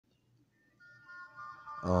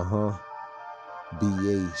BA,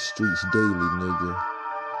 streets daily, nigga.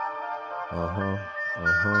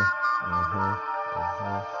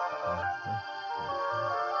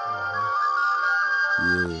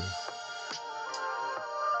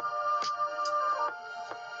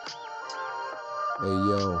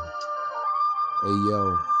 Yeah. Hey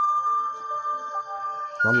yo.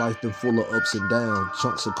 My life been full of ups and downs,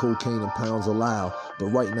 chunks of cocaine and pounds of loud. But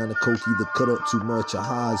right now the coke either cut up too much or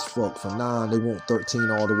high as fuck. For 9, they want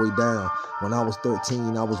 13 all the way down. When I was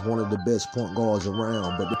 13, I was one of the best point guards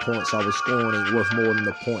around. But the points I was scoring ain't worth more than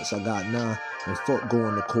the points I got now. And fuck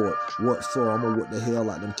going to court. What for? I'ma what the hell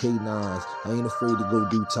like them K9s. I ain't afraid to go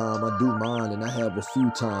do time. I do mine and I have a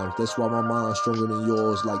few times. That's why my mind's stronger than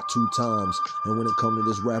yours like 2 times. And when it come to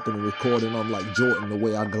this rapping and recording, I'm like Jordan the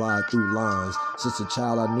way I glide through lines. Since a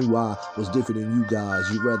child I knew I was different than you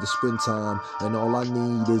guys. You'd rather spend time and all I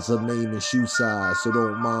need is a name and shoe size. So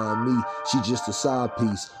don't mind me, she just a side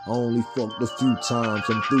piece. I only fucked a few times.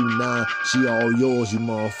 I'm through now. She all yours, you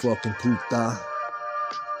motherfucking puta.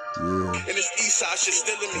 Yeah. And this east side shit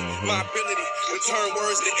still in me. My ability to turn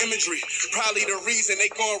words to imagery. Probably the reason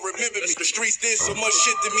they gon' remember me. The streets did so much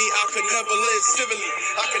shit to me, I could never live civilly.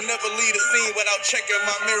 I could never leave a scene without checking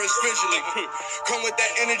my mirrors visually. Come with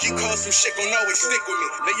that energy, cause some shit gon' always stick with me.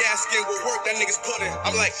 They asking what work that niggas put in.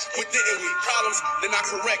 I'm like, what didn't we? Problems, then I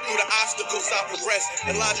correct through the obstacles I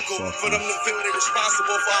progress. Illogical for them to feel they're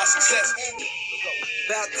responsible for our success.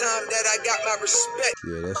 About time that I got my respect.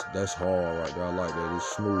 Yeah, that's hard right there. I like that.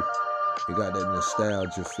 It's smooth. It got that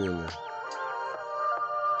nostalgia feeling.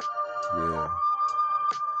 Yeah.